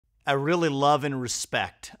I really love and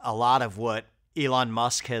respect a lot of what Elon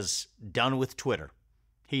Musk has done with Twitter.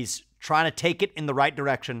 He's trying to take it in the right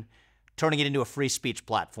direction, turning it into a free speech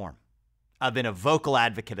platform. I've been a vocal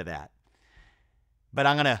advocate of that. But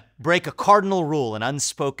I'm going to break a cardinal rule, an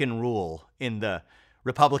unspoken rule in the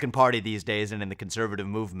Republican Party these days and in the conservative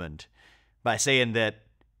movement by saying that,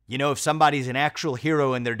 you know, if somebody's an actual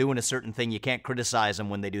hero and they're doing a certain thing, you can't criticize them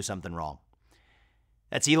when they do something wrong.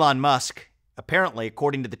 That's Elon Musk, apparently,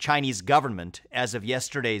 according to the Chinese government, as of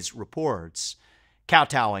yesterday's reports,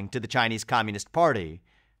 kowtowing to the Chinese Communist Party,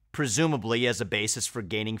 presumably as a basis for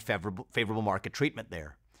gaining favorable market treatment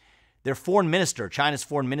there. Their foreign minister, China's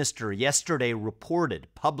foreign minister, yesterday reported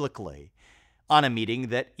publicly on a meeting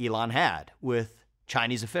that Elon had with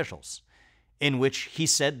Chinese officials, in which he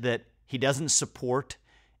said that he doesn't support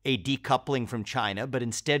a decoupling from China, but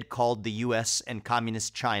instead called the U.S. and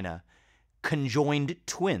Communist China conjoined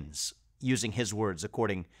twins, using his words,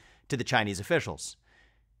 according to the Chinese officials.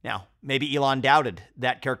 Now, maybe Elon doubted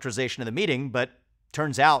that characterization of the meeting, but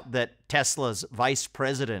turns out that Tesla's vice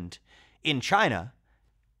president in China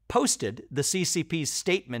posted the CCP's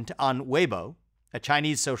statement on Weibo, a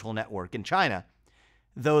Chinese social network in China,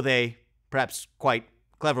 though they perhaps quite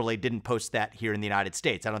cleverly didn't post that here in the United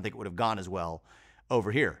States. I don't think it would have gone as well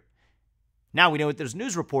over here. Now we know that there's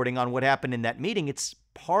news reporting on what happened in that meeting. It's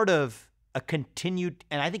part of a continued,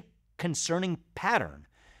 and I think concerning pattern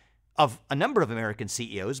of a number of American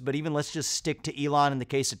CEOs, but even let's just stick to Elon in the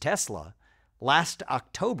case of Tesla. Last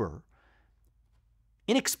October,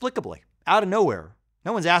 inexplicably, out of nowhere,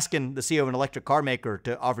 no one's asking the CEO of an electric car maker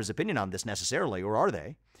to offer his opinion on this necessarily, or are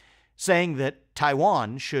they? Saying that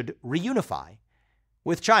Taiwan should reunify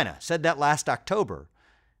with China. Said that last October.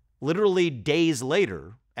 Literally days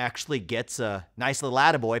later, actually gets a nice little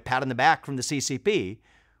attaboy pat on the back from the CCP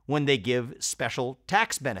when they give special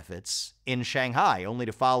tax benefits in Shanghai, only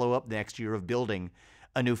to follow up the next year of building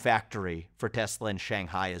a new factory for Tesla in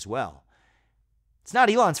Shanghai as well. It's not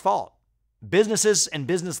Elon's fault. Businesses and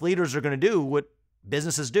business leaders are going to do what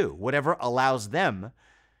businesses do, whatever allows them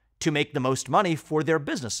to make the most money for their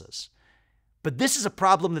businesses. But this is a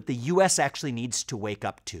problem that the U.S. actually needs to wake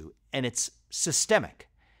up to, and it's systemic.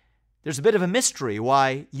 There's a bit of a mystery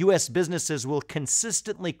why U.S. businesses will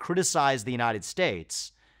consistently criticize the United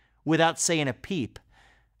States without saying a peep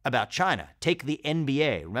about China. Take the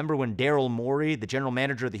NBA. Remember when Daryl Morey, the general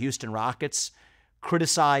manager of the Houston Rockets,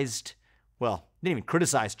 criticized, well, didn't even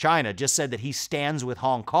criticize China, just said that he stands with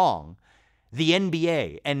Hong Kong. The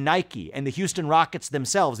NBA and Nike and the Houston Rockets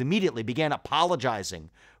themselves immediately began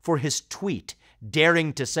apologizing for his tweet,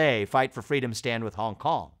 daring to say, "Fight for freedom, stand with Hong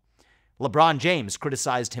Kong." LeBron James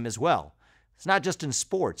criticized him as well. It's not just in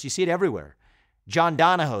sports. You see it everywhere. John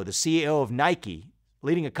Donahoe, the CEO of Nike,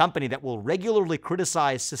 leading a company that will regularly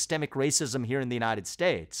criticize systemic racism here in the United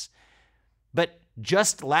States, but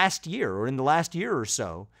just last year, or in the last year or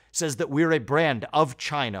so, says that we're a brand of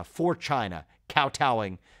China, for China,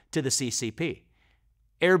 kowtowing to the CCP.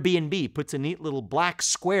 Airbnb puts a neat little black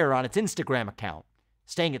square on its Instagram account,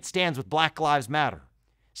 saying it stands with Black Lives Matter,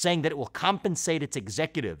 saying that it will compensate its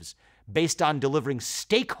executives based on delivering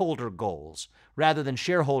stakeholder goals rather than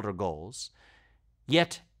shareholder goals.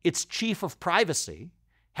 Yet its chief of privacy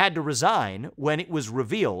had to resign when it was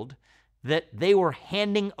revealed that they were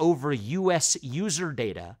handing over U.S. user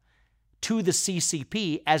data to the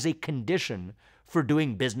CCP as a condition for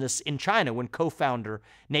doing business in China, when co-founder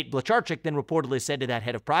Nate Blecharczyk then reportedly said to that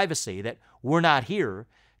head of privacy that we're not here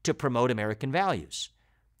to promote American values.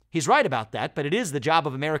 He's right about that, but it is the job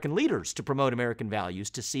of American leaders to promote American values,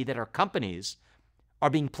 to see that our companies are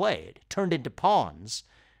being played, turned into pawns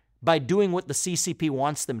by doing what the CCP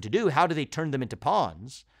wants them to do. How do they turn them into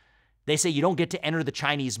pawns? They say you don't get to enter the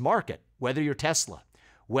Chinese market, whether you're Tesla,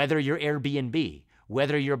 whether you're Airbnb,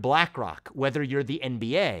 whether you're BlackRock, whether you're the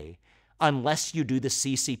NBA, unless you do the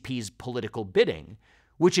CCP's political bidding,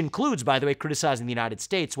 which includes, by the way, criticizing the United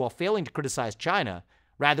States while failing to criticize China.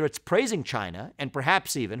 Rather, it's praising China, and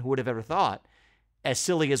perhaps even, who would have ever thought, as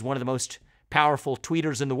silly as one of the most powerful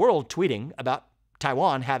tweeters in the world tweeting about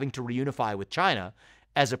Taiwan having to reunify with China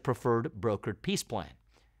as a preferred brokered peace plan.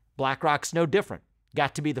 BlackRock's no different.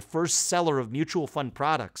 Got to be the first seller of mutual fund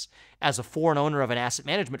products as a foreign owner of an asset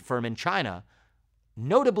management firm in China,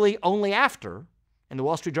 notably only after, and the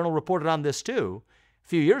Wall Street Journal reported on this too, a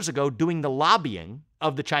few years ago, doing the lobbying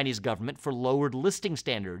of the Chinese government for lowered listing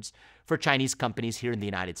standards for Chinese companies here in the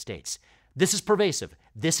United States. This is pervasive.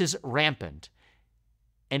 This is rampant.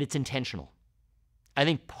 And it's intentional. I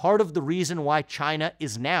think part of the reason why China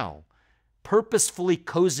is now purposefully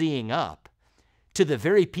cozying up to the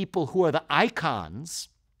very people who are the icons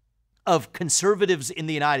of conservatives in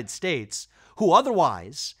the United States, who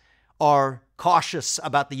otherwise are cautious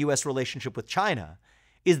about the U.S. relationship with China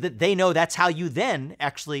is that they know that's how you then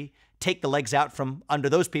actually take the legs out from under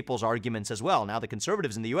those people's arguments as well. Now, the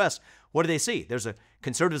conservatives in the U.S., what do they see?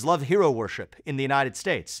 Conservatives love hero worship in the United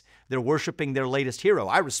States. They're worshiping their latest hero.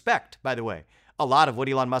 I respect, by the way, a lot of what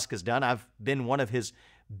Elon Musk has done. I've been one of his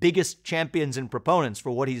biggest champions and proponents for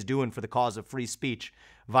what he's doing for the cause of free speech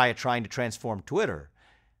via trying to transform Twitter.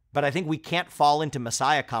 But I think we can't fall into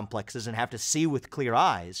messiah complexes and have to see with clear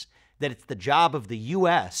eyes that it's the job of the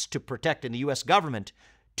U.S. to protect, and the U.S. government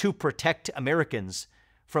to protect Americans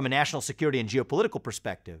from a national security and geopolitical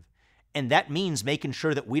perspective. And that means making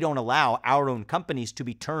sure that we don't allow our own companies to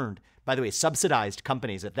be turned, by the way, subsidized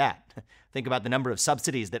companies at that. Think about the number of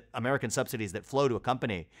American subsidies that flow to a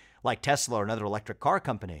company like Tesla or another electric car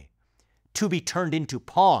company, to be turned into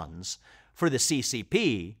pawns for the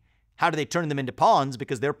CCP. How do they turn them into pawns?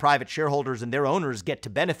 Because their private shareholders and their owners get to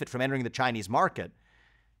benefit from entering the Chinese market.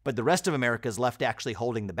 But the rest of America is left actually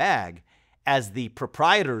holding the bag as the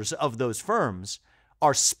proprietors of those firms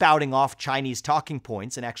are spouting off Chinese talking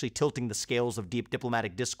points and actually tilting the scales of deep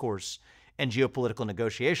diplomatic discourse and geopolitical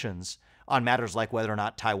negotiations on matters like whether or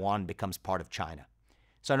not Taiwan becomes part of China.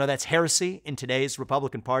 So I know that's heresy in today's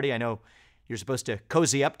Republican Party. I know you're supposed to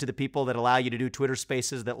cozy up to the people that allow you to do Twitter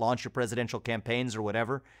spaces, that launch your presidential campaigns or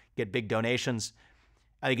whatever, get big donations.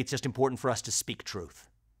 I think it's just important for us to speak truth.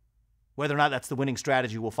 Whether or not that's the winning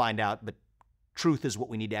strategy, we'll find out, but truth is what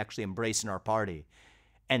we need to actually embrace in our party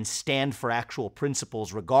and stand for actual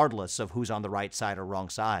principles regardless of who's on the right side or wrong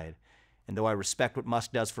side. And though I respect what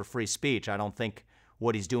Musk does for free speech, I don't think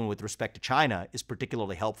what he's doing with respect to China is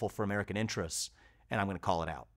particularly helpful for American interests, and I'm going to call it out.